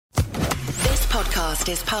podcast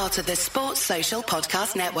is part of the Sports Social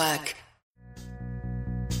Podcast Network.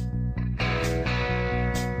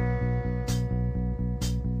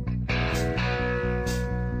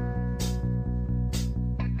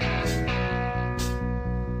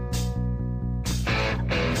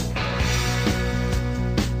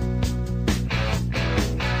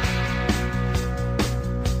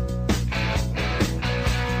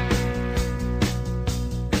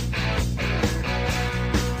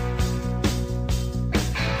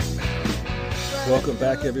 Welcome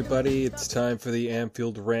back, everybody. It's time for the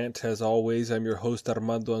Anfield Rant. As always, I'm your host,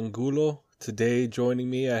 Armando Angulo. Today, joining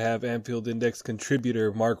me, I have Anfield Index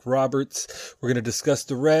contributor Mark Roberts. We're going to discuss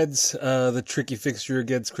the Reds, the tricky fixture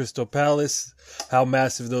against Crystal Palace, how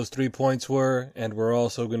massive those 3 points were, and we're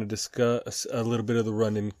also going to discuss a little bit of the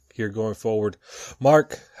run-in here going forward.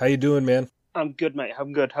 Mark, how you doing, man? I'm good, mate.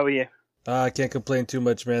 I'm good. How are you? I can't complain too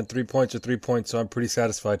much, man. 3 points are 3 points, so I'm pretty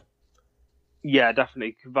satisfied. Yeah,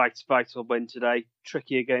 definitely. Vital win today.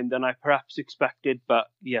 Trickier game than I perhaps expected, but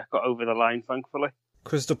yeah, got over the line, thankfully.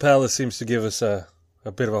 Crystal Palace seems to give us a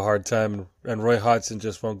bit of a hard time, and Roy Hodgson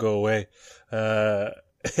just won't go away. I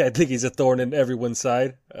think he's a thorn in everyone's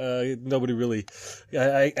side. Nobody really...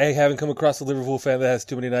 I haven't come across a Liverpool fan that has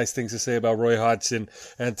too many nice things to say about Roy Hodgson,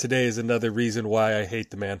 and today is another reason why I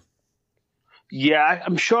hate the man. Yeah,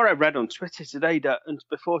 I'm sure I read on Twitter today that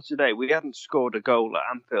before today we hadn't scored a goal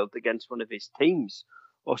at Anfield against one of his teams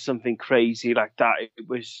or something crazy like that.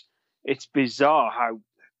 It's bizarre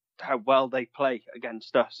how well they play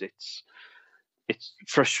against us. It's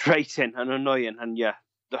frustrating and annoying, and yeah,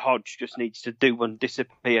 the Hodge just needs to do and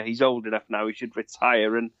disappear. He's old enough now; he should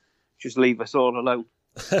retire and just leave us all alone.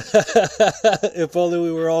 If only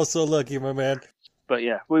we were all so lucky, my man. But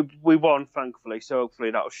yeah, we won, thankfully, so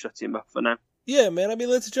hopefully that'll shut him up for now. Yeah, man. I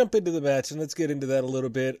mean, let's jump into the match and let's get into that a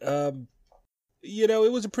little bit.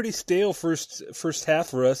 It was a pretty stale first half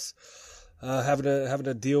for us, having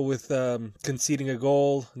to deal with conceding a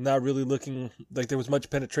goal, not really looking like there was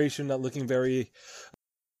much penetration, not looking very.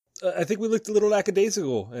 I think we looked a little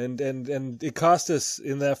lackadaisical, and it cost us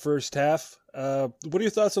in that first half. What are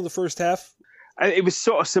your thoughts on the first half? It was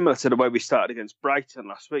sort of similar to the way we started against Brighton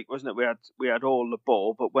last week, wasn't it? We had all the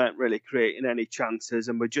ball, but weren't really creating any chances,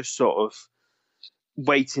 and we're just sort of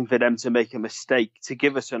waiting for them to make a mistake to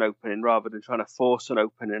give us an opening rather than trying to force an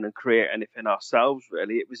opening and create anything ourselves,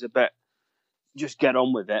 really. It was a bit just get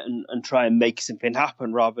on with it and try and make something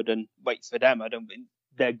happen rather than wait for them. I don't think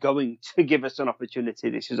they're going to give us an opportunity.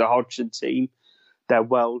 This is a Hodgson team. They're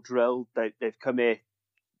well drilled. They've come here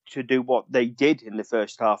to do what they did in the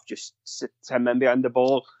first half, just sit 10 men behind the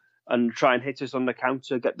ball and try and hit us on the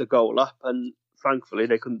counter, get the goal up. And thankfully,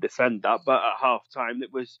 they couldn't defend that. But at half-time,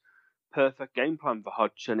 it was perfect game plan for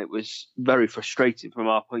Hodgson. It was very frustrating from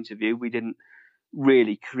our point of view. We didn't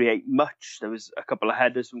really create much. There was a couple of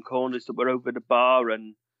headers from corners that were over the bar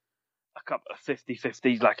and a couple of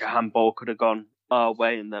 50-50s, like a handball could have gone our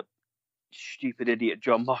way, and the stupid idiot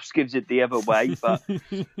John Moss gives it the other way. But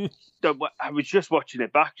I was just watching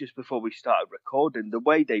it back just before we started recording. The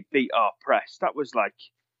way they beat our press, that was like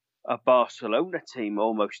a Barcelona team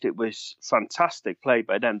almost. It was fantastic play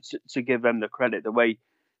by them, to give them the credit, the way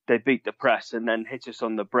they beat the press and then hit us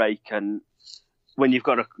on the break. And when you've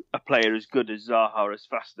got a player as good as Zaha, as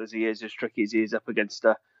fast as he is, as tricky as he is, up against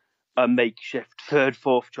a makeshift third,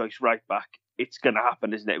 fourth choice right back, it's going to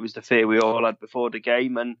happen, isn't it? It was the fear we all had before the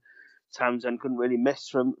game, and Townsend couldn't really miss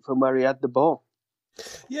from where he had the ball.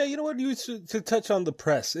 Yeah, you know what? To touch on the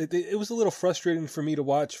press, it was a little frustrating for me to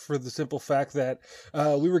watch for the simple fact that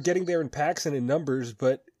we were getting there in packs and in numbers,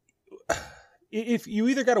 but if you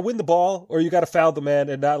either got to win the ball or you got to foul the man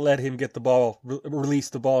and not let him get the ball, release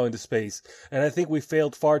the ball into space. And I think we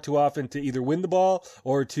failed far too often to either win the ball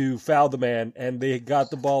or to foul the man, and they got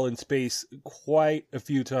the ball in space quite a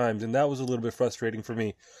few times, and that was a little bit frustrating for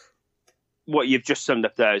me. What you've just summed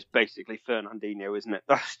up there is basically Fernandinho, isn't it?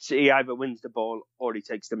 He either wins the ball or he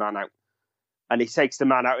takes the man out. And he takes the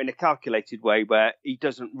man out in a calculated way where he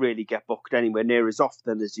doesn't really get booked anywhere near as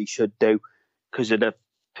often as he should do because of the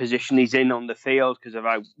position he's in on the field, because of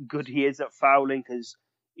how good he is at fouling, because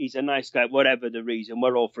he's a nice guy, whatever the reason.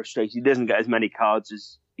 We're all frustrated. He doesn't get as many cards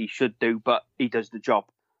as he should do, but he does the job.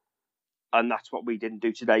 And that's what we didn't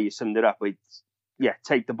do today. You summed it up.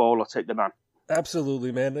 Take the ball or take the man.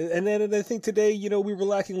 Absolutely, man. And then I think today, we were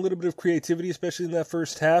lacking a little bit of creativity, especially in that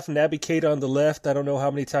first half. Naby Keita on the left. I don't know how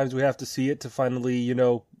many times we have to see it to finally,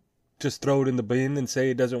 just throw it in the bin and say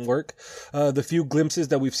it doesn't work. The few glimpses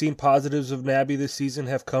that we've seen positives of Naby this season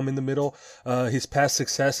have come in the middle. His past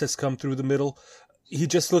success has come through the middle. He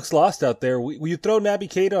just looks lost out there. You throw Naby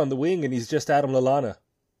Keita on the wing and he's just Adam Lallana.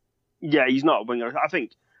 Yeah, he's not a winger. I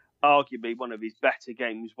think arguably one of his better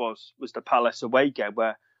games was the Palace away game,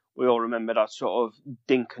 where we all remember that sort of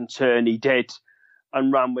dink and turn he did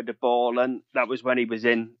and ran with the ball. And that was when he was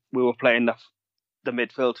in. We were playing the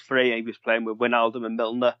midfield three. He was playing with Wijnaldum and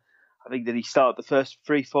Milner. I think that he started the first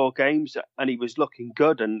 3-4 games and he was looking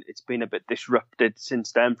good, and it's been a bit disrupted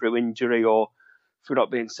since then through injury or through not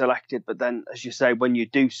being selected. But then, as you say, when you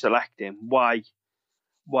do select him, why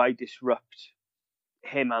disrupt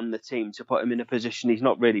him and the team to put him in a position he's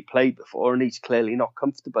not really played before and he's clearly not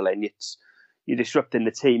comfortable in? You're disrupting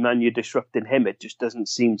the team and you're disrupting him. It just doesn't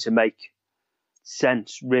seem to make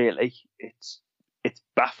sense, really. It's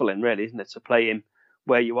baffling, really, isn't it, to play him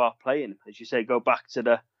where you are playing him? As you say, go back to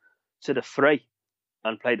the three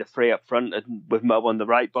and play the three up front, and with Mo on the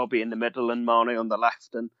right, Bobby in the middle, and Mane on the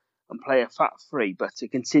left, and play a fat three. But to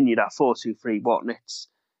continue that 4-2-3-1,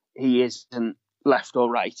 he isn't left or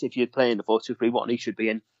right. If you're playing the 4-2-3-1, he should be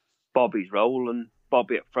in Bobby's role and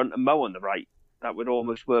Bobby up front and Mo on the right. That would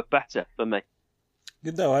almost work better for me.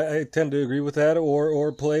 No, I tend to agree with that.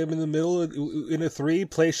 Or play him in the middle in a three,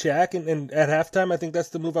 play Shaq, and at halftime, I think that's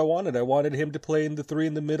the move I wanted. I wanted him to play in the three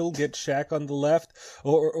in the middle, get Shaq on the left,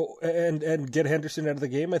 and get Henderson out of the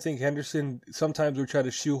game. I think Henderson, sometimes we try to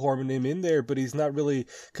shoehorn him in there, but he's not really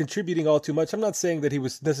contributing all too much. I'm not saying that he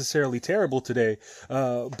was necessarily terrible today,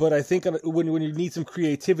 but I think when you need some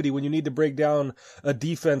creativity, when you need to break down a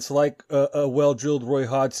defense like a well-drilled Roy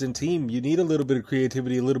Hodgson team, you need a little bit of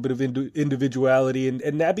creativity, a little bit of individuality.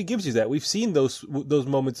 And Naby gives you that. We've seen those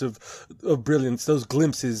moments of brilliance, those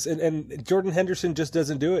glimpses, and Jordan Henderson just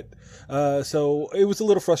doesn't do it. So it was a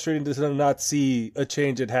little frustrating to not see a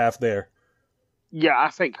change at half there. Yeah, I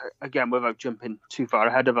think, again, without jumping too far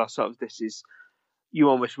ahead of ourselves, you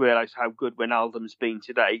almost realise how good Wijnaldum's been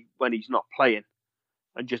today when he's not playing,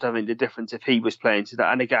 and just having the difference if he was playing today.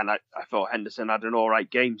 And again, I thought Henderson had an all right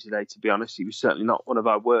game today, to be honest. He was certainly not one of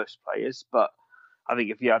our worst players, but I think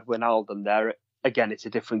if you had Wijnaldum there, again, it's a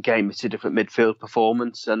different game. It's a different midfield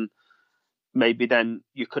performance. And maybe then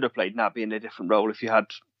you could have played Naby in a different role if you had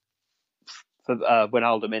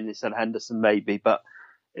Wijnaldum in instead of Henderson, maybe. But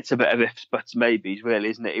it's a bit of ifs, buts, maybes, really,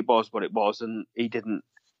 isn't it? It was what it was, and he didn't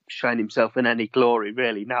shine himself in any glory,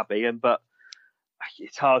 really, Naby. But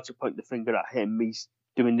it's hard to point the finger at him. He's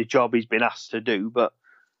doing the job he's been asked to do. But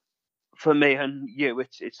for me and you,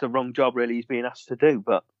 it's the wrong job, really, he's being asked to do.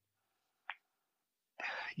 But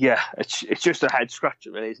yeah, it's just a head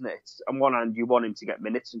scratcher, really, isn't it? On one hand, you want him to get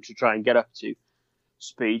minutes and to try and get up to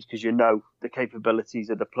speed because you know the capabilities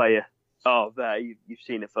of the player are there. You've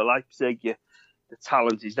seen it for Leipzig. The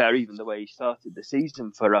talent is there, even the way he started the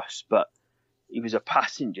season for us. But he was a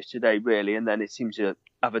passenger today, really, and then it seems to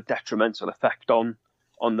have a detrimental effect on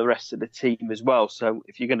the rest of the team as well. So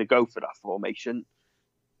if you're going to go for that formation,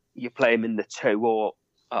 you play him in the 2 or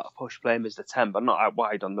push, play him as the 10, but not out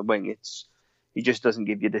wide on the wing. He just doesn't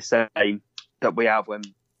give you the same that we have when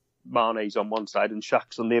Mane's on one side and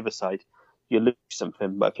Shaq's on the other side. You lose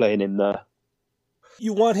something by playing him there.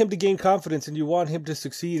 You want him to gain confidence and you want him to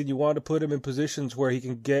succeed and you want to put him in positions where he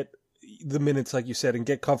can get the minutes, like you said, and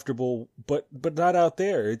get comfortable, but not out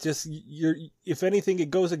there. It just, if anything, it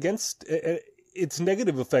goes against its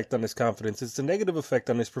negative effect on his confidence. It's a negative effect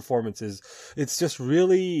on his performances. It's just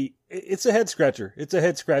really, it's a head scratcher. It's a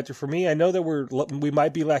head scratcher for me. I know that we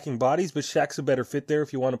might be lacking bodies, but Shaq's a better fit there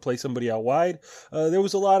if you want to play somebody out wide. There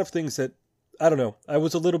was a lot of things that, I don't know. It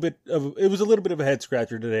was a little bit of a head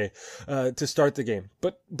scratcher today, to start the game.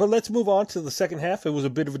 But let's move on to the second half. It was a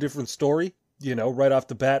bit of a different story. Right off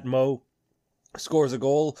the bat, Mo scores a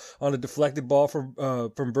goal on a deflected ball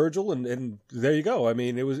from Virgil, and there you go. I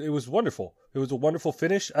mean, it was wonderful. It was a wonderful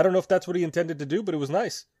finish. I don't know if that's what he intended to do, but it was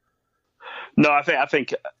nice. No, I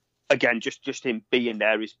think again, just him being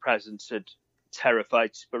there, his presence had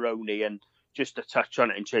terrified Speroni, and just a touch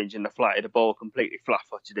on it and changing the flight of the ball completely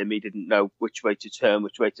flat-footed him. He didn't know which way to turn,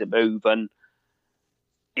 which way to move, and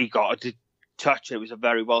he got a touch. It was a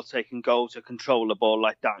very well taken goal to control the ball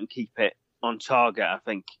like that and keep it on target. I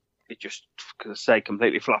think it just,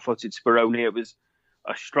 completely flat-footed Speroni. It was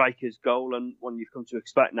a striker's goal, and one you've come to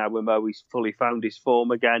expect now when Mo, he's fully found his form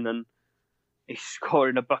again, and he's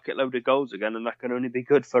scoring a bucket load of goals again, and that can only be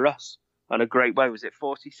good for us. And a great way. Was it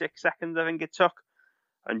 46 seconds, I think it took?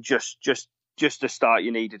 And just the start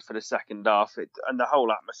you needed for the second half. And the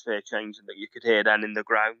whole atmosphere changed, and that you could hear then in the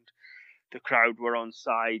ground. The crowd were on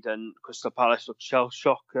side, and Crystal Palace looked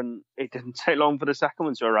shell-shocked, and it didn't take long for the second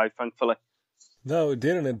one to arrive, thankfully. No, it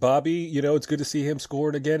didn't. And Bobby, it's good to see him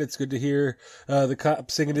scoring again. It's good to hear the cop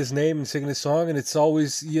singing his name and singing his song. And it's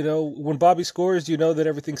always, when Bobby scores, you know that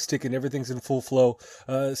everything's sticking, everything's in full flow.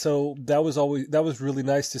 So that was really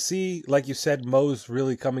nice to see. Like you said, Mo's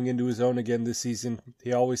really coming into his own again this season.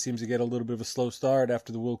 He always seems to get a little bit of a slow start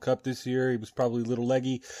after the World Cup this year. He was probably a little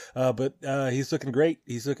leggy, but he's looking great.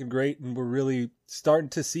 He's looking great, and we're really starting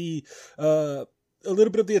to see a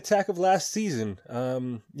little bit of the attack of last season.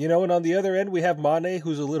 And on the other end, we have Mane,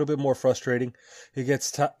 who's a little bit more frustrating. He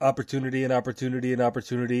gets opportunity and opportunity and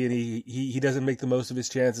opportunity, and he doesn't make the most of his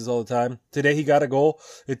chances all the time. Today, he got a goal.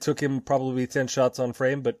 It took him probably 10 shots on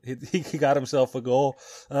frame, but he got himself a goal.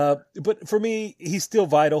 But for me, he's still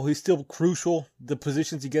vital. He's still crucial. The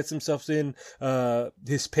positions he gets himself in,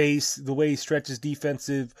 his pace, the way he stretches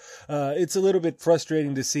defensive. It's a little bit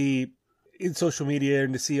frustrating to see in social media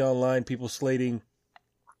and to see online people sliding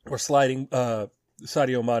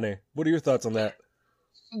Sadio Mane. What are your thoughts on that?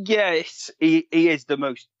 Yeah, he is the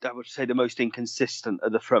most inconsistent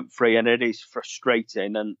of the front three, and it is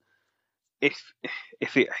frustrating. And if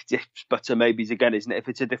butter maybes again, isn't it? If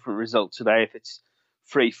it's a different result today, if it's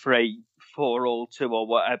 3-3, 4-2, or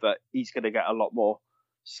whatever, he's going to get a lot more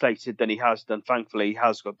slated than he has done. Thankfully, he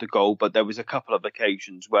has got the goal, but there was a couple of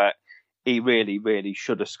occasions where he really, really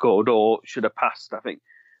should have scored or should have passed. I think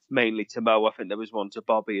mainly to Mo. I think there was one to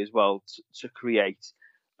Bobby as well to create.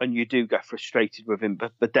 And you do get frustrated with him,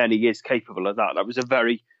 but then he is capable of that. That was a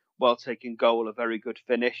very well taken goal, a very good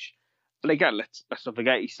finish. And again, let's not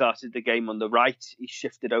forget, he started the game on the right. He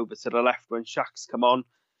shifted over to the left when Shaq's come on.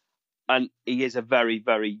 And he is a very,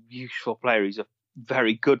 very useful player. He's a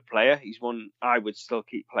very good player. He's one I would still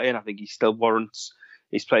keep playing. I think he still warrants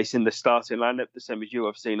his place in the starting lineup, the same as you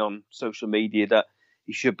have seen on social media that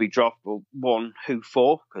he should be dropped. Well, one, who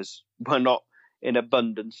for? Because we're not in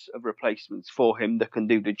abundance of replacements for him that can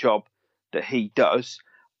do the job that he does.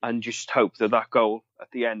 And just hope that goal at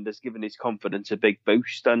the end has given his confidence a big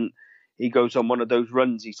boost. And he goes on one of those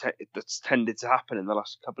runs that's tended to happen in the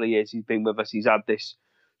last couple of years. He's been with us. He's had this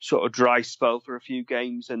sort of dry spell for a few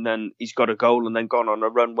games, and then he's got a goal and then gone on a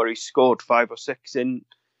run where he's scored 5 or 6 in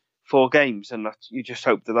 4 games. And you just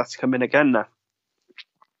hope that that's coming again now.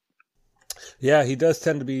 Yeah, he does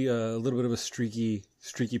tend to be a little bit of a streaky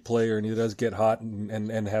player, and he does get hot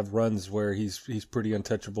and have runs where he's pretty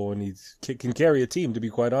untouchable, and he can carry a team, to be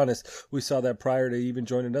quite honest. We saw that prior to even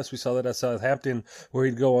joining us. We saw that at Southampton, where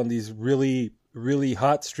he'd go on these really, really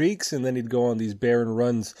hot streaks, and then he'd go on these barren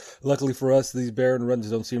runs. Luckily for us, these barren runs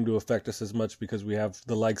don't seem to affect us as much because we have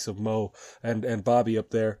the likes of Mo and Bobby up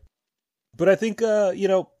there. But I think,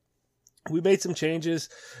 we made some changes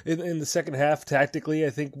in the second half tactically.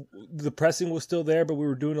 I think the pressing was still there, but we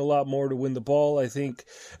were doing a lot more to win the ball. I think,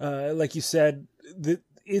 like you said,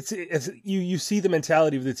 you see the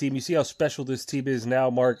mentality of the team. You see how special this team is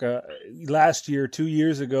now, Mark. Last year, 2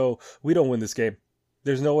 years ago, we don't win this game.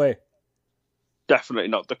 There's no way. Definitely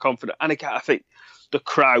not the confidence. And again, I think the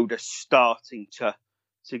crowd are starting to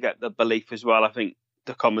get the belief as well. I think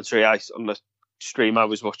the commentary on the stream I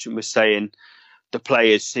was watching was saying the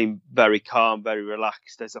players seem very calm, very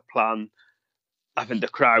relaxed. There's a plan. I think the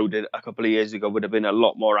crowd a couple of years ago would have been a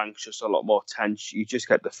lot more anxious, a lot more tense. You just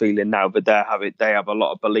get the feeling now, but they have a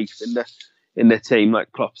lot of belief in the team.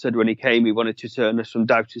 Like Klopp said when he came, he wanted to turn us from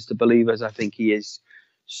doubters to believers. I think he is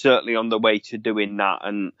certainly on the way to doing that.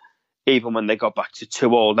 And even when they got back to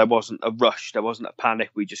 2-2, there wasn't a rush, there wasn't a panic.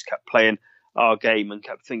 We just kept playing our game and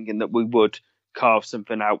kept thinking that we would carve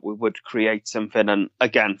something out, we would create something. And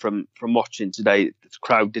again, from watching today, the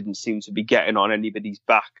crowd didn't seem to be getting on anybody's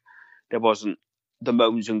back. There wasn't the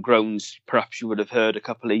moans and groans perhaps you would have heard a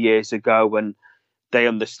couple of years ago, when they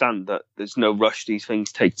understand that there's no rush, these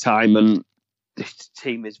things take time, and this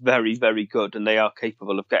team is very, very good and they are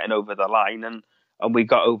capable of getting over the line, and we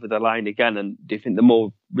got over the line again. And do you think the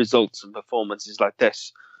more results and performances like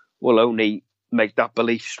this will only make that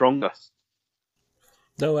belief stronger?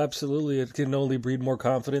 No, absolutely. It can only breed more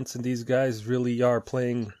confidence, and these guys really are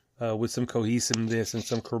playing with some cohesiveness and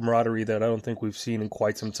some camaraderie that I don't think we've seen in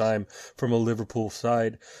quite some time from a Liverpool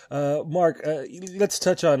side. Mark, let's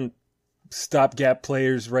touch on stopgap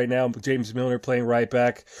players right now. James Milner playing right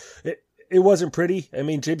back. It wasn't pretty. I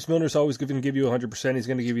mean, James Milner's always going to give you 100%. He's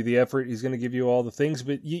going to give you the effort. He's going to give you all the things.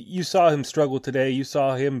 But you saw him struggle today. You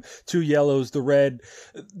saw him 2 yellows, the red.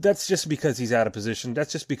 That's just because he's out of position.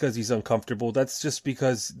 That's just because he's uncomfortable. That's just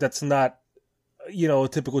because that's not, a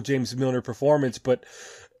typical James Milner performance. But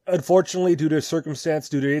unfortunately, due to circumstance,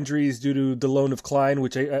 due to injuries, due to the loan of Klein,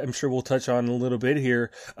 which I'm sure we'll touch on a little bit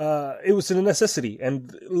here, it was a necessity.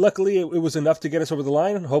 And luckily, it was enough to get us over the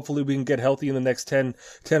line. Hopefully, we can get healthy in the next 10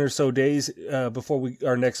 or so days before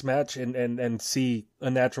our next match and see a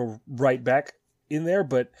natural right back in there.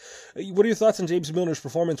 But what are your thoughts on James Milner's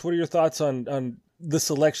performance? What are your thoughts on the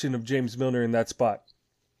selection of James Milner in that spot?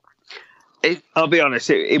 I'll be honest,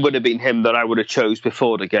 it would have been him that I would have chose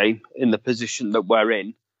before the game in the position that we're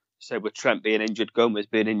in. So with Trent being injured, Gomez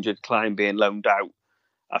being injured, Klein being loaned out,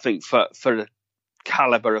 I think for the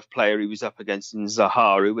calibre of player he was up against in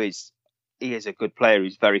Zaha, he is a good player.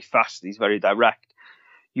 He's very fast. He's very direct.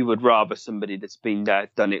 You would rather somebody that's been there,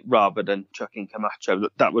 done it, rather than chucking Camacho.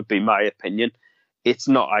 That would be my opinion. It's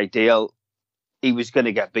not ideal. He was going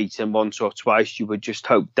to get beaten once or twice. You would just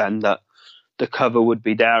hope then that the cover would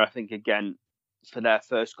be there. I think, again, for their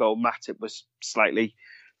first goal, Matip was slightly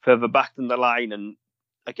further back than the line. And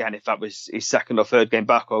again, if that was his second or third game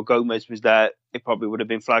back, or Gomez was there, it probably would have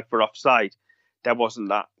been flagged for offside. There wasn't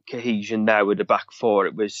that cohesion there with the back four.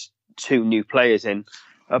 It was two new players in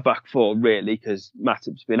a back four, really, because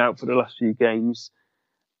Matip's been out for the last few games.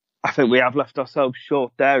 I think we have left ourselves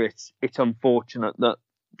short there. It's unfortunate that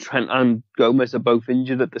Trent and Gomez are both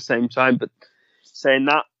injured at the same time. But saying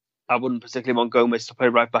that, I wouldn't particularly want Gomez to play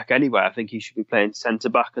right back anyway. I think he should be playing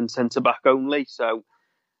centre-back and centre-back only. So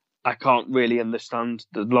I can't really understand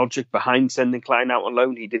the logic behind sending Klein out on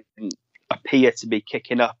loan. He didn't appear to be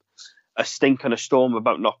kicking up a stink and a storm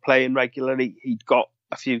about not playing regularly. He'd got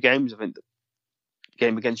a few games. I think the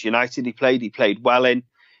game against United he played well in.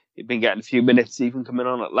 He'd been getting a few minutes, even coming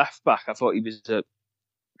on at left-back. I thought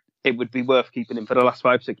it would be worth keeping him for the last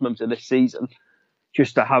 5-6 months of this season,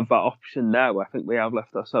 just to have that option now. I think we have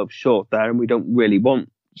left ourselves short there, and we don't really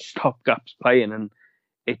want stopgaps playing. And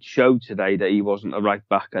it showed today that he wasn't a right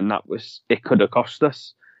back, and it could have cost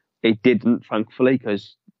us. It didn't, thankfully,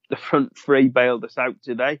 because the front three bailed us out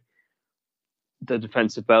today. The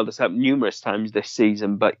defensive bailed us out numerous times this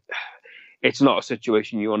season, but it's not a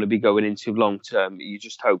situation you want to be going into long term. You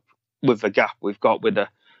just hope, with the gap we've got with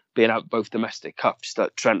being out both domestic cups,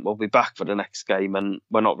 that Trent will be back for the next game, and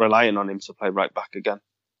we're not relying on him to play right back again.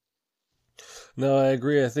 No, I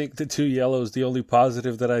agree. I think the 2 yellows, the only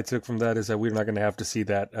positive that I took from that is that we're not going to have to see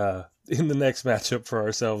that in the next matchup for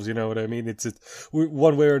ourselves. You know what I mean? It's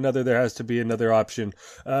one way or another, there has to be another option.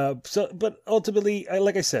 But ultimately,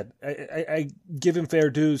 like I said, I give him fair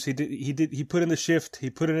dues. He put in the shift. He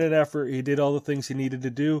put in an effort. He did all the things he needed to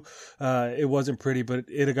do. It wasn't pretty, but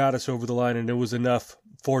it got us over the line, and it was enough,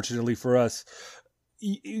 fortunately for us.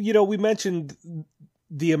 We mentioned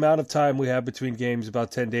the amount of time we have between games,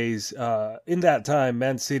 about 10 days. In that time,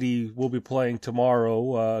 Man City will be playing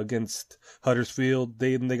tomorrow against Huddersfield.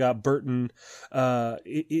 They got Burton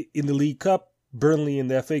in the League Cup, Burnley in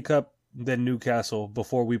the FA Cup, then Newcastle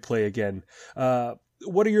before we play again.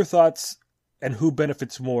 What are your thoughts, and who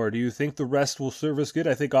benefits more? Do you think the rest will serve us good?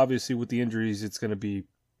 I think obviously with the injuries, it's going to be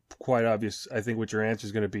quite obvious, I think, what your answer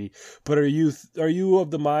is going to be. But are you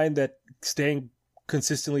of the mind that staying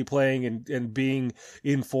consistently playing and being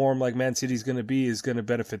in form like Man City is going to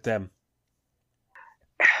benefit them?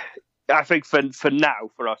 I think for now,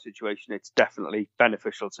 for our situation, it's definitely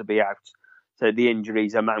beneficial to be out. So the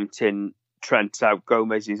injuries are mounting. Trent's out,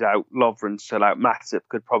 Gomez is out, Lovren's still out. Matip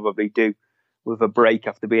could probably do with a break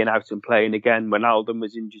after being out and playing again. Wijnaldum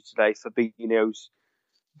was injured today. Fabinho's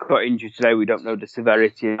got injured today. We don't know the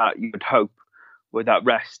severity of that. You would hope with that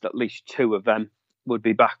rest, at least 2 of them would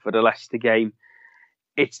be back for the Leicester game.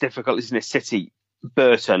 It's difficult, isn't it? City,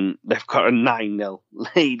 Burton, they've got a 9-0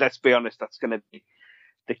 lead. Let's be honest, that's going to be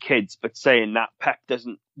the kids. But saying that, Pep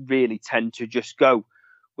doesn't really tend to just go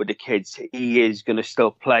with the kids. He is going to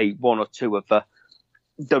still play 1 or 2 of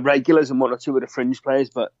the regulars and 1 or 2 of the fringe players.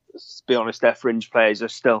 But let's be honest, their fringe players are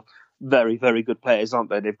still very, very good players, aren't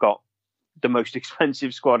they? They've got the most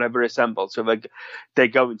expensive squad ever assembled. So they're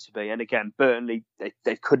going to be. And again, Burnley,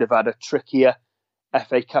 they could have had a trickier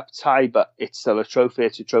FA Cup tie, but it's still a trophy.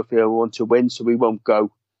 It's a trophy I want to win, so we won't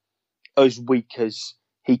go as weak as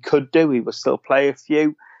he could do. He will still play a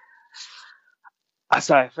few. I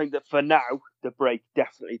think that for now, the break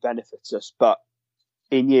definitely benefits us, but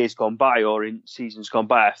in years gone by or in seasons gone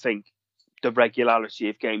by, I think the regularity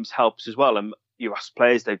of games helps as well. And you ask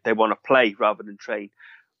players, they want to play rather than train.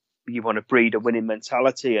 You want to breed a winning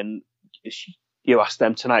mentality, and you ask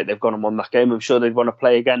them tonight, they've gone and won that game. I'm sure they'd want to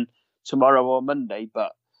play again tomorrow or Monday,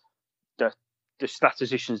 but the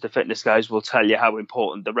statisticians, the fitness guys will tell you how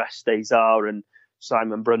important the rest days are, and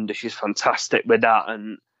Simon Brundish is fantastic with that.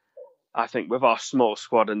 And I think with our small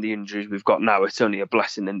squad and the injuries we've got now, it's only a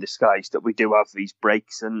blessing in disguise that we do have these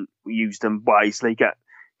breaks and we use them wisely, get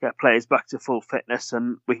get players back to full fitness,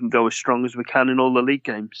 and we can go as strong as we can in all the league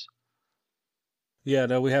games. Yeah,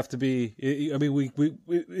 no, we have to be. I mean, we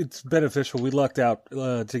it's beneficial. We lucked out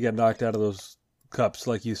to get knocked out of those cups,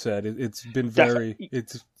 like you said. It's been very.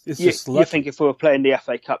 It's just lucky. You think if we were playing the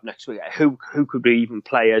FA Cup next week, who could we even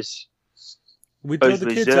play as? We'd throw the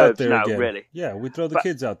kids out there now, again. Really. Yeah, we'd throw the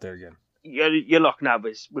kids out there again. You're locked now,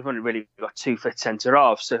 but we've only really got 2 fit centre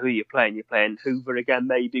halves. So who are you playing? You're playing Hoover again,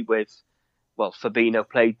 maybe with. Well, Fabinho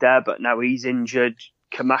played there, but now he's injured.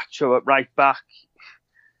 Camacho at right back.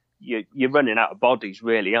 You're running out of bodies,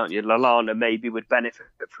 really, aren't you? Lallana maybe would benefit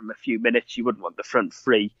from a few minutes. You wouldn't want the front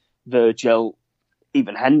three. Virgil,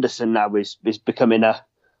 even Henderson now is becoming a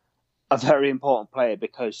very important player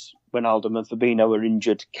because Wijnaldum and Fabinho are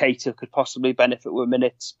injured. Keita could possibly benefit with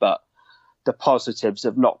minutes, but the positives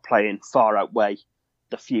of not playing far outweigh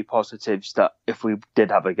the few positives that if we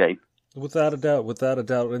did have a game. Without a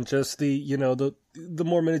doubt, and just the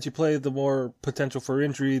more minutes you play, the more potential for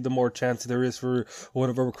injury, the more chance there is for one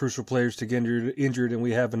of our crucial players to get injured, and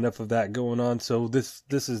we have enough of that going on. So this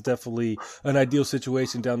is definitely an ideal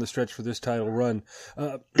situation down the stretch for this title run.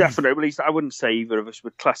 Definitely, I wouldn't say either of us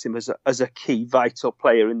would class him as a key vital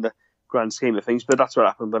player in the grand scheme of things, but that's what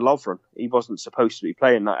happened with Lovren. He wasn't supposed to be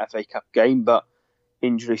playing that FA Cup game, but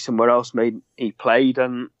injury somewhere else made he played,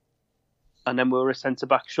 and then we were a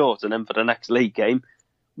centre-back short. And then for the next league game,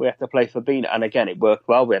 we had to play Fabinho. And again, it worked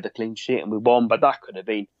well. We had a clean sheet and we won. But that could have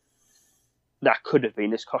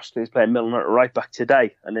been as costly as playing Milner at right back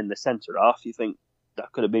today. And in the centre-half, you think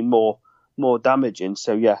that could have been more damaging.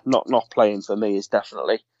 So, yeah, not playing for me is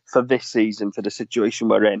definitely, for this season, for the situation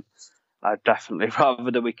we're in, I'd definitely rather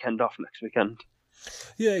the weekend off next weekend.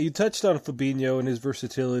 Yeah, you touched on Fabinho and his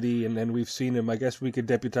versatility, and we've seen him. I guess we could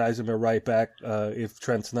deputize him at right back if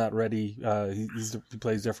Trent's not ready. He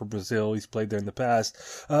plays there for Brazil. He's played there in the past.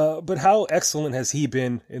 But how excellent has he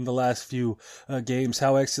been in the last few games?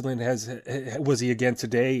 How excellent was he again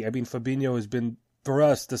today? I mean, Fabinho has been, for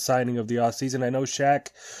us, the signing of the offseason. I know Shaq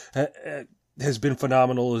has been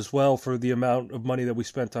phenomenal as well for the amount of money that we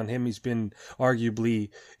spent on him. He's been arguably,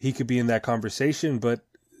 he could be in that conversation, but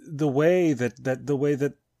the way that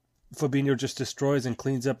Fabinho just destroys and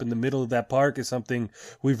cleans up in the middle of that park is something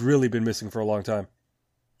we've really been missing for a long time.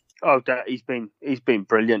 Oh, he's been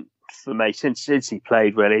brilliant for me since he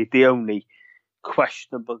played. Really, the only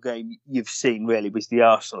questionable game you've seen really was the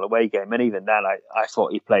Arsenal away game, and even then, I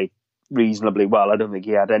thought he played reasonably well. I don't think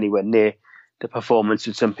he had anywhere near the performance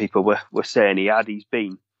that some people were saying he had. He's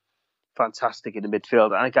been fantastic in the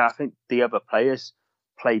midfield, and I think the other players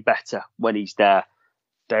play better when he's there.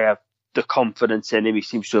 They have the confidence in him. He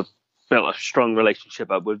seems to have built a strong relationship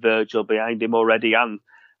up with Virgil behind him already and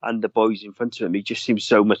the boys in front of him. He just seems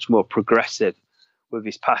so much more progressive with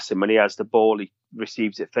his passing. When he has the ball, he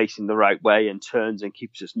receives it facing the right way and turns and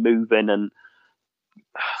keeps us moving. And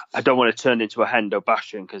I don't want to turn into a Hendo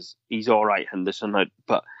bashing because he's all right, Henderson,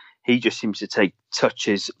 but he just seems to take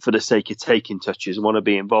touches for the sake of taking touches and want to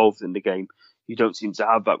be involved in the game. You don't seem to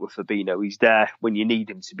have that with Fabinho. He's there when you need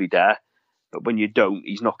him to be there. But when you don't,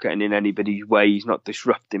 he's not getting in anybody's way. He's not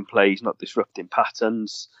disrupting play. He's not disrupting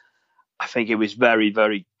patterns. I think it was very,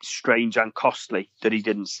 very strange and costly that he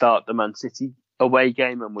didn't start the Man City away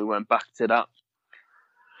game, and we went back to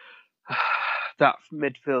that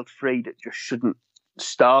midfield three that just shouldn't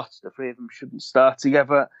start. The three of them shouldn't start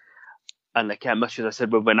together. And again, much as I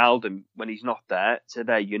said with Wijnaldum, when he's not there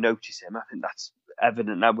today, you notice him. I think that's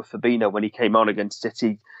evident now with Fabinho. When he came on against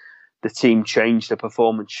City, the team changed, the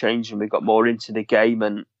performance changed, and we got more into the game.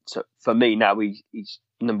 And so for me now, he's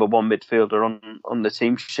number one midfielder on the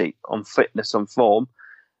team sheet, on fitness, on form.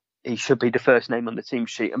 He should be the first name on the team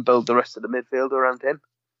sheet and build the rest of the midfield around him.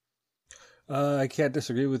 I can't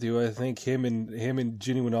disagree with you. I think him and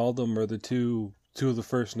Gini Wijnaldum are the two of the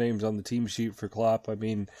first names on the team sheet for Klopp. I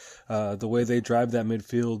mean, the way they drive that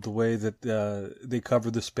midfield, the way that they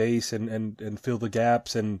cover the space and fill the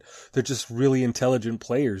gaps, and they're just really intelligent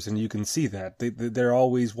players, and you can see that. They're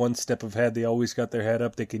always one step ahead. They always got their head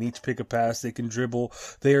up. They can each pick a pass. They can dribble.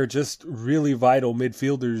 They are just really vital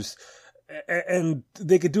midfielders, and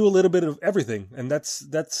they could do a little bit of everything, and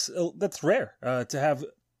that's rare to have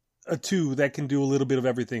a two that can do a little bit of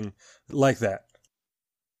everything like that.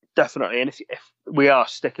 Definitely, and if we are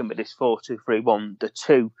sticking with this 4-2-3-1, the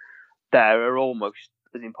two there are almost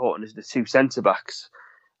as important as the two centre-backs.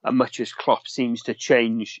 And much as Klopp seems to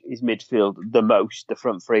change his midfield the most, the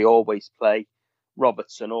front three always play.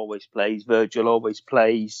 Robertson always plays. Virgil always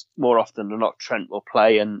plays. More often than not, Trent will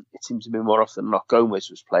play, and it seems to be more often than not Gomez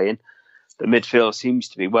was playing. The midfield seems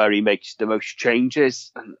to be where he makes the most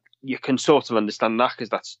changes, and you can sort of understand that because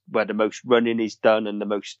that's where the most running is done and the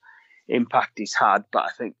most impact he's had. But I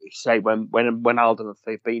think you say when Alden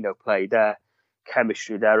and Fabinho play, their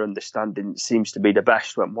chemistry, their understanding seems to be the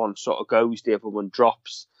best. When one sort of goes, the other one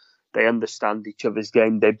drops. They understand each other's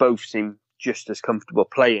game. They both seem just as comfortable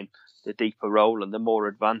playing the deeper role and the more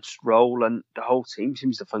advanced role, and the whole team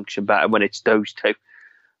seems to function better when it's those two.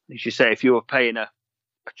 As you say, if you were playing a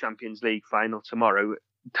Champions League final tomorrow,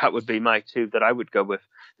 that would be my two that I would go with.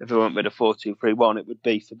 If we went with a 4-2-3-1, it would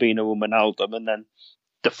be Fabinho and Wijnaldum, and then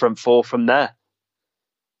the front four from there.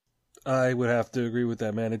 I would have to agree with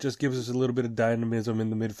that, man. It just gives us a little bit of dynamism in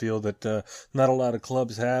the midfield that not a lot of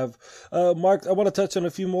clubs have. Mark, I want to touch on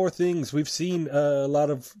a few more things. We've seen a lot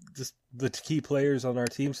of just the key players on our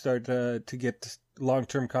team start to get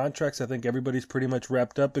long-term contracts. I think everybody's pretty much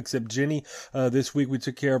wrapped up except Ginny. This week we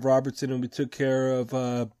took care of Robertson and we took care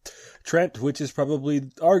of Trent, which is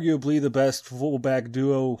arguably the best fullback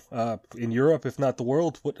duo in Europe, if not the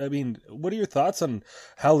world. What are your thoughts on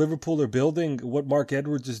how Liverpool are building, what Mark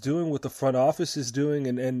Edwards is doing, what the front office is doing,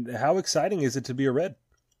 and how exciting is it to be a Red?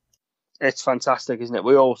 It's fantastic, isn't it?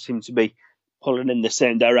 We all seem to be pulling in the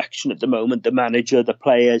same direction at the moment. The manager, the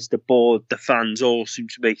players, the board, the fans all seem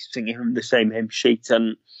to be singing from the same hymn sheet.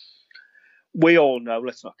 And we all know,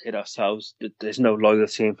 let's not kid ourselves, that there's no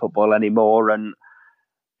loyalty in football anymore. And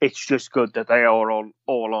it's just good that they are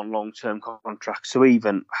all on long-term contracts. So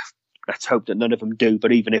even, let's hope that none of them do,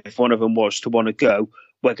 but even if one of them was to want to go,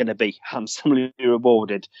 we're going to be handsomely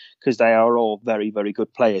rewarded because they are all very, very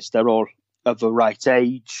good players. They're all of the right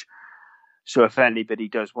age. So if anybody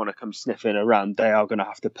does want to come sniffing around, they are going to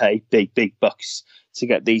have to pay big, big bucks to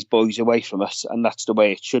get these boys away from us. And that's the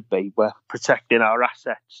way it should be. We're protecting our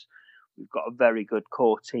assets. We've got a very good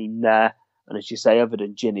core team there. And as you say, other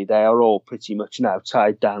than Ginny, they are all pretty much now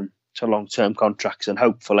tied down to long-term contracts. And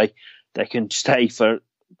hopefully they can stay for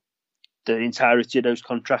the entirety of those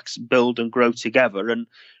contracts, build and grow together and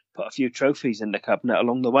put a few trophies in the cabinet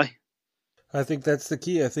along the way. I think that's the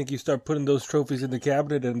key. I think you start putting those trophies in the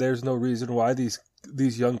cabinet, and there's no reason why these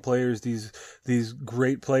young players, these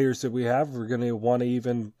great players that we have, are going to want to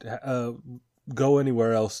even go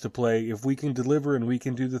anywhere else to play. If we can deliver and we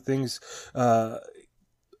can do the things,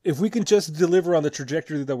 if we can just deliver on the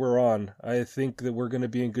trajectory that we're on, I think that we're going to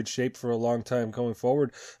be in good shape for a long time going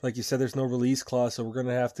forward. Like you said, there's no release clause, so we're going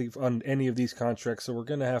to have to, on any of these contracts, so we're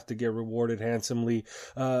going to have to get rewarded handsomely.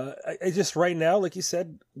 I just, right now, like you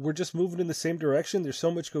said, we're just moving in the same direction. There's so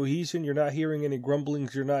much cohesion. You're not hearing any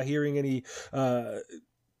grumblings. You're not hearing any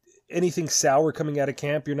anything sour coming out of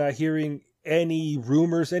camp. You're not hearing any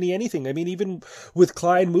rumors, anything. I mean, even with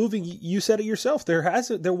Klein moving, you said it yourself.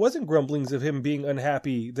 There wasn't grumblings of him being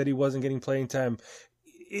unhappy that he wasn't getting playing time.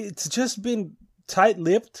 It's just been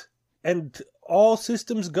tight-lipped and all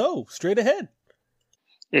systems go straight ahead.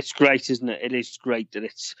 It's great, isn't it? It is great that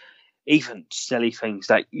it's even silly things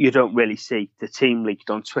that you don't really see the team leaked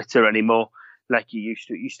on Twitter anymore like you used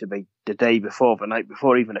to. It used to be the day before, the night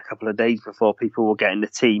before, even a couple of days before people were getting the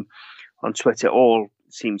team on Twitter. All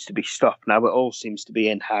seems to be stopped now. It all seems to be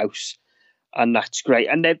in-house, and that's great.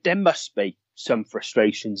 And there must be some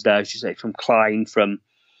frustrations there, as you say, from Klein, from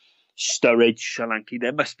Sturridge, Solanke.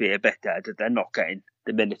 There must be a bit there that they're not getting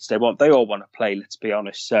the minutes they want. They all want to play, let's be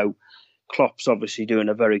honest. So Klopp's obviously doing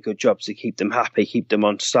a very good job to keep them happy, keep them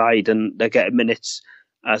on side, and they're getting minutes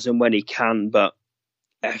as and when he can. But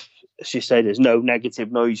as you say, there's no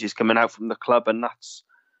negative noises coming out from the club, and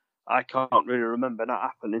I can't really remember that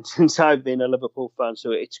happening since I've been a Liverpool fan,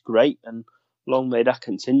 so it's great, and long may that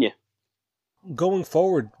continue. Going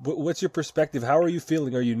forward, what's your perspective? How are you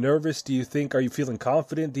feeling? Are you nervous? Are you feeling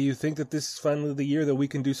confident? Do you think that this is finally the year that we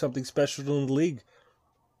can do something special in the league?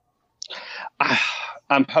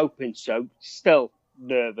 I'm hoping so. Still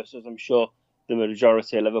nervous, as I'm sure the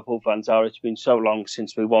majority of Liverpool fans are. It's been so long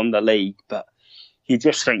since we won the league, but you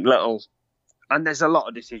just think little... And there's a lot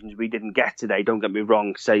of decisions we didn't get today, don't get me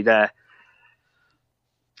wrong. Say they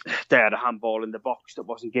had a handball in the box that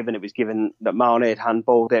wasn't given. It was given that Mane had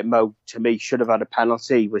handballed it. Mo, to me, should have had a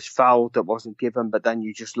penalty. Was fouled that wasn't given. But then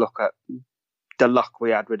you just look at the luck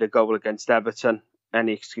we had with a goal against Everton.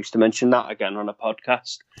 Any excuse to mention that again on a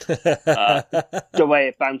podcast. The way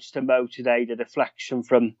it bounced to Mo today, the deflection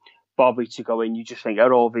from Bobby to go in, you just think,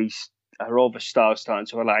 are all the stars starting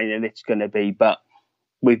to align? And it's going to be, but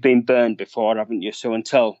we've been burned before, haven't you? So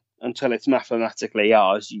until it's mathematically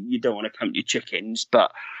ours, you don't want to count your chickens.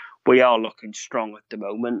 But we are looking strong at the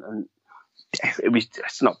moment, and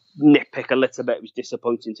it's not nitpick a little bit. It was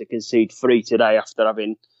disappointing to concede 3 today after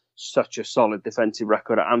having such a solid defensive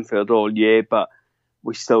record at Anfield all year. But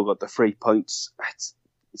we still got the 3 points.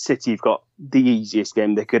 City have got the easiest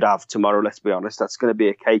game they could have tomorrow. Let's be honest, that's going to be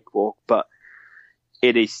a cakewalk. But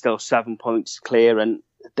it is still 7 points clear, and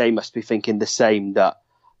they must be thinking the same, that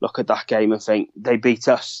look at that game and think, they beat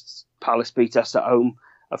us, Palace beat us at home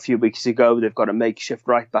a few weeks ago. They've got a makeshift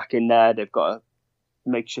right back in there. They've got a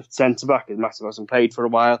makeshift centre-back. Matthew hasn't played for a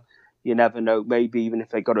while. You never know, maybe even if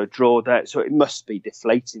they got a draw there. So it must be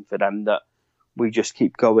deflating for them that we just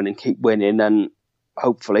keep going and keep winning, and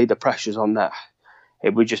hopefully the pressure's on that.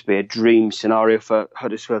 It would just be a dream scenario for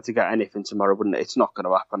Huddersfield to get anything tomorrow, wouldn't it? It's not going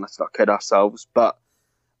to happen. Let's not kid ourselves. But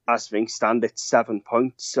as things stand, it's 7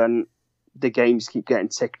 points, and the games keep getting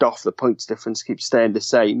ticked off. The points difference keeps staying the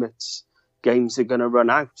same. It's games are going to run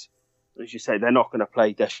out. As you say, they're not going to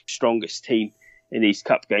play their strongest team in these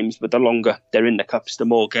cup games, but the longer they're in the cups, the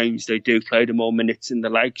more games they do play, the more minutes in the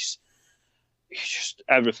legs. It's just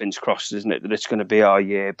everything's crossed, isn't it? That it's going to be our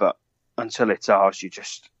year, but until it's ours,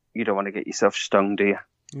 you don't want to get yourself stung, do you?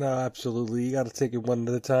 No, absolutely. You got to take it one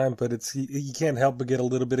at a time, but you can't help but get a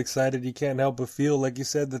little bit excited. You can't help but feel, like you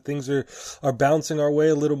said, that things are bouncing our way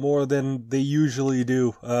a little more than they usually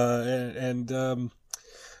do.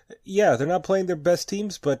 Yeah, they're not playing their best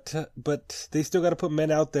teams, but they still got to put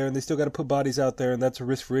men out there, and they still got to put bodies out there, and that's a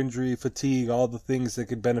risk for injury, fatigue, all the things that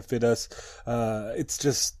could benefit us. It's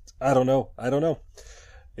just, I don't know.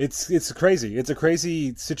 It's crazy. It's a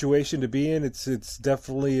crazy situation to be in. It's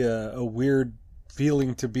definitely a weird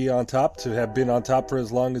feeling to be on top, to have been on top for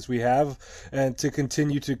as long as we have, and to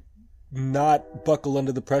continue to not buckle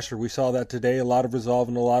under the pressure. We saw that today, a lot of resolve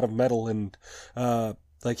and a lot of mettle, and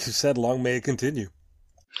like you said, long may it continue.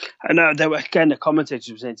 I know, the commentators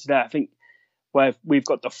were saying today, I think we've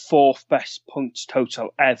got the 4th best points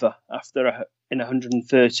total ever in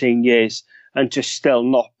 113 years, and to still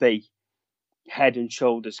not be head and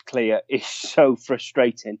shoulders clear is so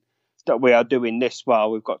frustrating, that we are doing this while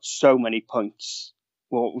we've got so many points.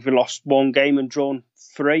 Well, we've lost 1 game and drawn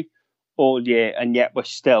 3 all year, and yet we're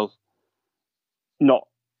still not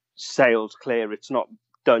sailed clear. It's not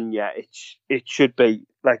done yet. It should be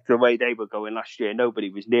like the way they were going last year.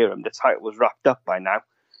 Nobody was near them. The title was wrapped up by now.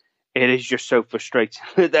 It is just so frustrating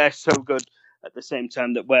that they're so good at the same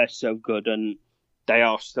time that we're so good, and they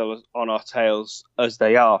are still on our tails as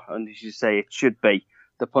they are. And as you say, it should be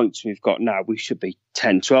the points we've got now. We should be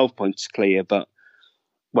 10, 12 points clear, but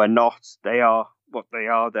we're not. They are what they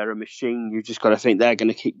are. They're a machine. You just got to think they're going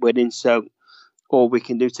to keep winning. So all we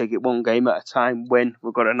can do, take it one game at a time, win.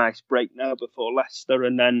 We've got a nice break now before Leicester,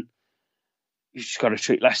 and then you just got to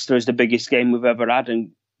treat Leicester as the biggest game we've ever had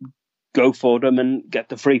and go for them and get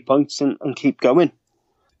the 3 points and keep going.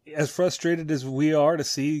 As frustrated as we are to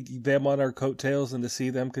see them on our coattails and to see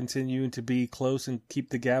them continuing to be close and keep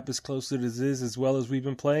the gap as close as it is, as well as we've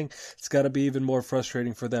been playing, it's got to be even more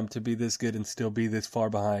frustrating for them to be this good and still be this far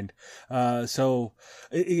behind. So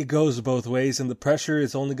it goes both ways, and the pressure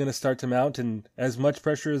is only going to start to mount, and as much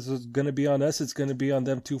pressure as is going to be on us, it's going to be on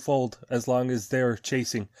them twofold as long as they're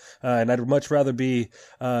chasing. And I'd much rather be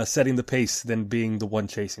setting the pace than being the one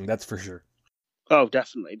chasing, that's for sure. Oh,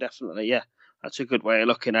 definitely, yeah. That's a good way of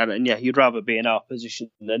looking at it. And yeah, you'd rather be in our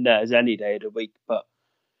position than theirs any day of the week. But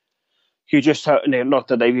you just hope, not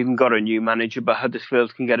that they've even got a new manager, but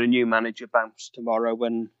Huddersfield can get a new manager bounce tomorrow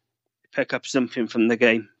and pick up something from the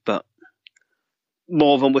game. But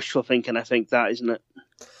more than wishful thinking, I think that, isn't it?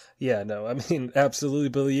 Yeah, no, I mean, absolutely,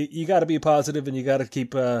 Billy. You got to be positive, and you got to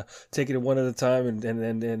keep taking it one at a time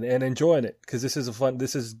and enjoying it, because this is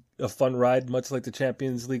a fun ride, much like the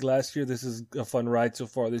Champions League last year. This is a fun ride so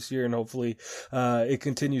far this year, and hopefully it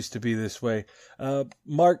continues to be this way.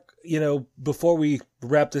 Mark, before we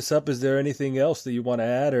wrap this up, is there anything else that you want to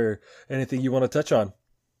add or anything you want to touch on?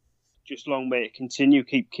 Just long may it continue.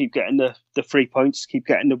 Keep getting the 3 points, keep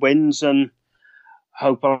getting the wins, and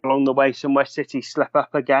hope along the way somewhere City slip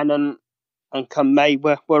up again, and come May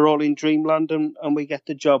we're all in dreamland and we get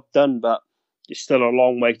the job done. But there's still a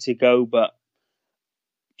long way to go, but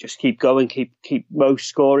just keep going, keep Mo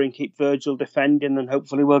scoring, keep Virgil defending, and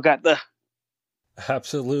hopefully we'll get there.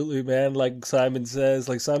 Absolutely, man. Like Simon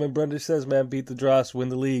Brundage says, man, beat the dross, win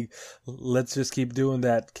the league. Let's just keep doing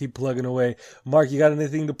that. Keep plugging away. Mark, you got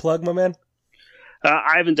anything to plug, my man?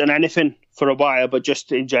 I haven't done anything for a while, but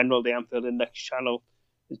just in general, the Anfield Index channel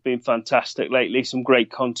has been fantastic lately. Some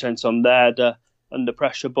great content on there. The Under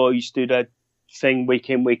Pressure boys do their thing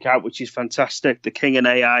week in, week out, which is fantastic. The King and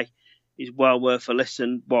AI is well worth a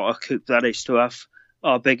listen. What a coup that is to have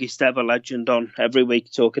our biggest ever legend on every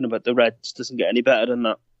week talking about the Reds. Doesn't get any better than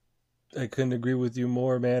that. I couldn't agree with you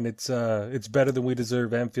more, man. It's better than we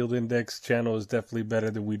deserve. Anfield Index channel is definitely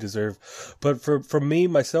better than we deserve. But from me,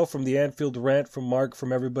 myself, from the Anfield Rant, from Mark,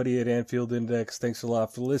 from everybody at Anfield Index, thanks a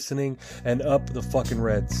lot for listening, and up the fucking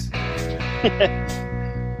Reds.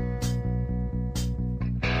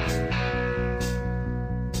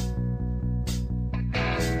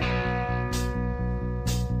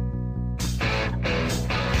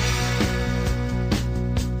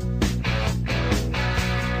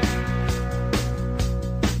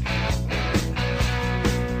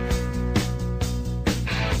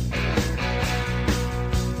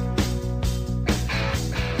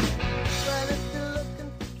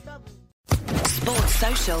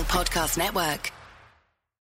 Social Podcast Network.